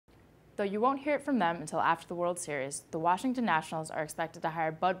Though you won't hear it from them until after the World Series, the Washington Nationals are expected to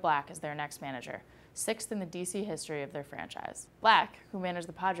hire Bud Black as their next manager, sixth in the DC history of their franchise. Black, who managed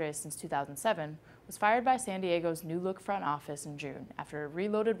the Padres since 2007, was fired by San Diego's new-look front office in June after a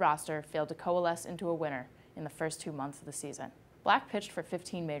reloaded roster failed to coalesce into a winner in the first 2 months of the season. Black pitched for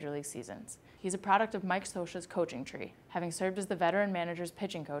 15 Major League seasons. He's a product of Mike Scioscia's coaching tree, having served as the veteran manager's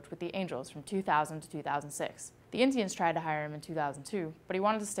pitching coach with the Angels from 2000 to 2006. The Indians tried to hire him in 2002, but he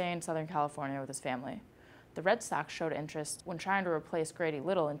wanted to stay in Southern California with his family. The Red Sox showed interest when trying to replace Grady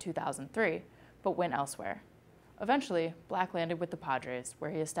Little in 2003, but went elsewhere. Eventually, Black landed with the Padres, where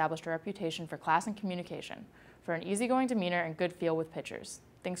he established a reputation for class and communication, for an easygoing demeanor and good feel with pitchers,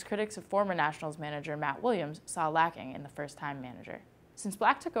 things critics of former Nationals manager Matt Williams saw lacking in the first-time manager. Since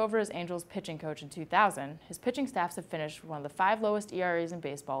Black took over as Angels pitching coach in 2000, his pitching staffs have finished with one of the 5 lowest ERAs in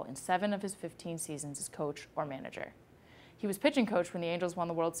baseball in 7 of his 15 seasons as coach or manager. He was pitching coach when the Angels won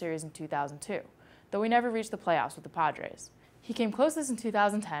the World Series in 2002, though he never reached the playoffs with the Padres. He came closest in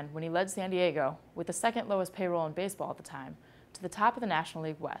 2010 when he led San Diego, with the second lowest payroll in baseball at the time, to the top of the National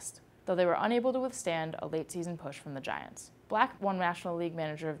League West, though they were unable to withstand a late-season push from the Giants. Black won National League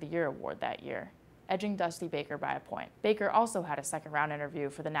Manager of the Year award that year, edging Dusty Baker by a point. Baker also had a second-round interview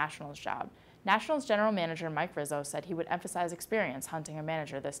for the Nationals job. Nationals general manager Mike Rizzo said he would emphasize experience hunting a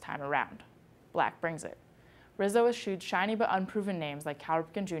manager this time around. Black brings it. Rizzo eschewed shiny but unproven names like Cal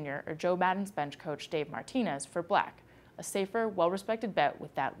Ripken Jr. or Joe Maddon's bench coach Dave Martinez for Black, a safer, well-respected bet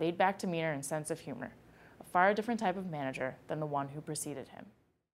with that laid-back demeanor and sense of humor, a far different type of manager than the one who preceded him.